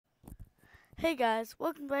Hey guys,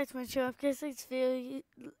 welcome back to my channel. If you guys like this video,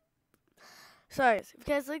 if you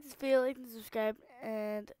guys like this video, like and subscribe.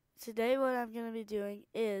 And today, what I'm gonna be doing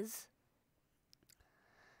is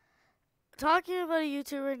talking about a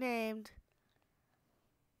YouTuber named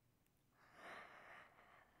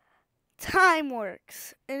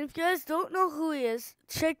Timeworks. And if you guys don't know who he is,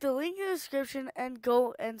 check the link in the description and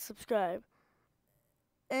go and subscribe.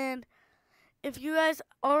 And if you guys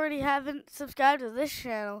already haven't subscribed to this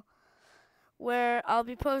channel, where I'll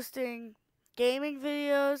be posting gaming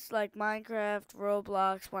videos like Minecraft,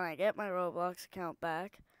 Roblox when I get my Roblox account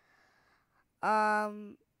back.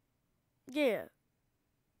 Yeah.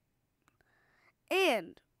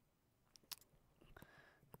 And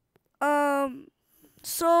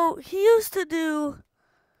so he used to do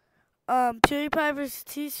PewDiePie vs.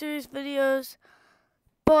 T-Series videos,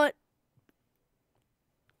 but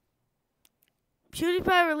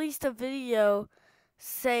PewDiePie released a video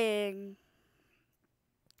saying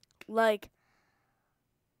like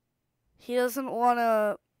he doesn't want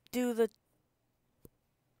to do the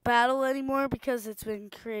battle anymore because it's been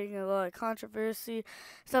creating a lot of controversy,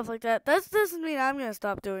 stuff like that. That doesn't mean I'm gonna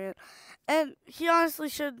stop doing it, and he honestly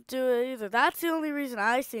shouldn't do it either. That's the only reason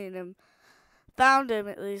I found him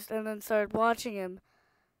at least, and then started watching him.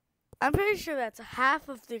 I'm pretty sure that's half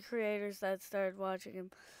of the creators that started watching him,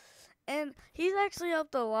 and he's actually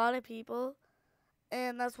helped a lot of people,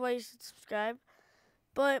 and that's why you should subscribe.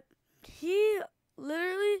 But he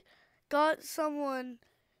literally got someone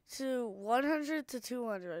to 100 to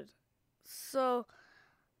 200. So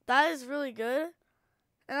that is really good.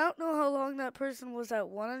 And I don't know how long that person was at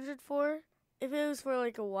 100 for. If it was for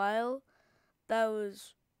like a while,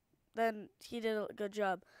 then he did a good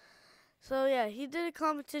job. So yeah, he did a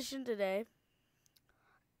competition today.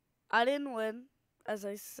 I didn't win, as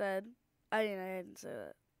I said. I didn't say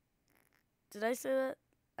that. Did I say that?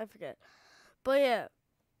 I forget. But yeah.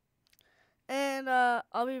 And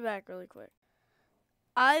I'll be back really quick.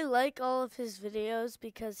 I like all of his videos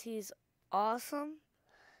because he's awesome.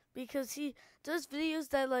 Because he does videos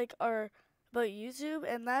that like are about YouTube,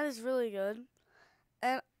 and that is really good.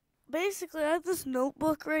 And basically, I have this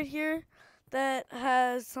notebook right here that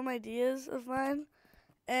has some ideas of mine.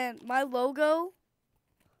 And my logo,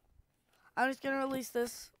 I'm just gonna release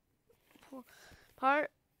this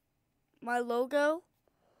part. My logo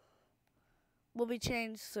will be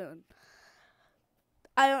changed soon.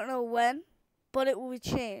 I don't know when, but it will be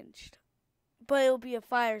changed. But it will be a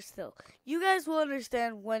fire still. You guys will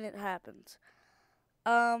understand when it happens.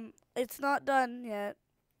 It's not done yet,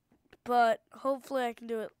 but hopefully I can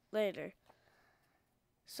do it later.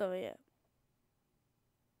 So yeah.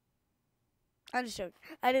 I'm just joking.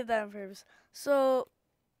 I did that on purpose. So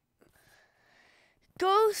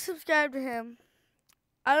go subscribe to him.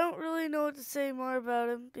 I don't really know what to say more about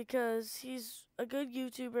him because he's a good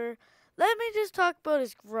YouTuber. Let me just talk about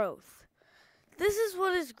his growth. This is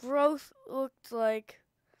what his growth looked like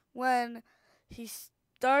when he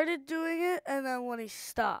started doing it and then when he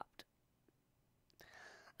stopped.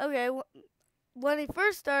 Okay, when he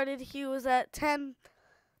first started, he was at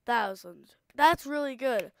 10,000. That's really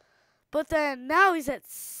good. But then now he's at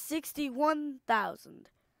 61,000.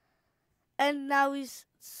 And now he's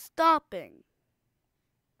stopping.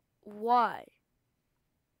 Why?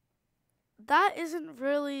 That isn't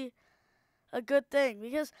really a good thing,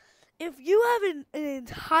 because if you have an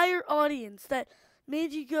entire audience that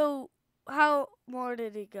made you go, how more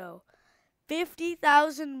did he go?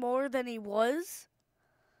 50,000 more than he was?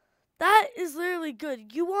 That is literally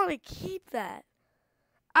good. You want to keep that.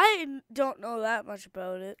 I don't know that much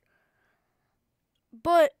about it,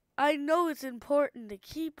 but I know it's important to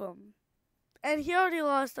keep him. And he already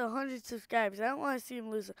lost 100 subscribers. I don't want to see him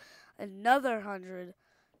lose another 100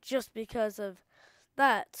 just because of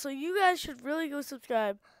that. So you guys should really go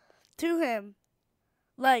subscribe to him.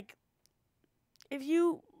 Like, if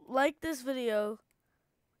you like this video,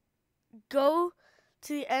 go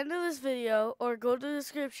to the end of this video or go to the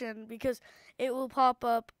description, because it will pop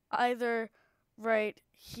up either right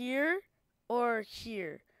here or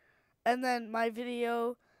here. And then my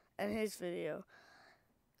video and his video.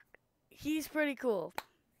 He's pretty cool.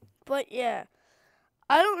 But yeah,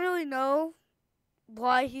 I don't really know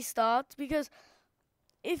why he stopped, because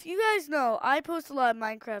if you guys know, I post a lot of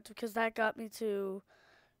Minecraft because that got me to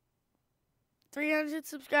 300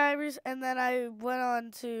 subscribers, and then I went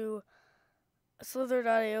on to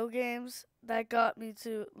Slither.io games. That got me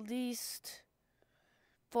to at least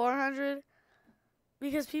 400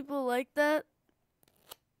 because people like that.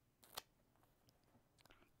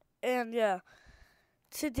 And yeah,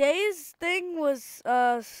 today's thing was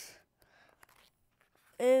what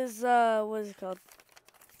is it called?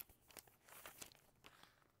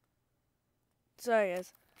 Sorry,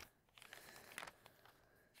 guys.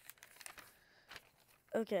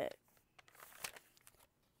 Okay.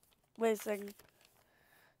 Wait a second.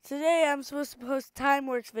 Today I'm supposed to post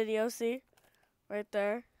Timeworks video, see? Right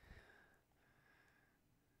there.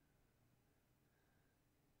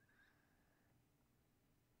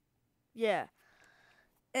 Yeah.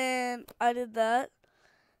 And I did that.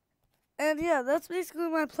 And yeah, that's basically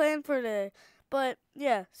my plan for today. But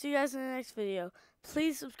yeah, see you guys in the next video.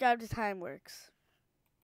 Please subscribe to Timeworks.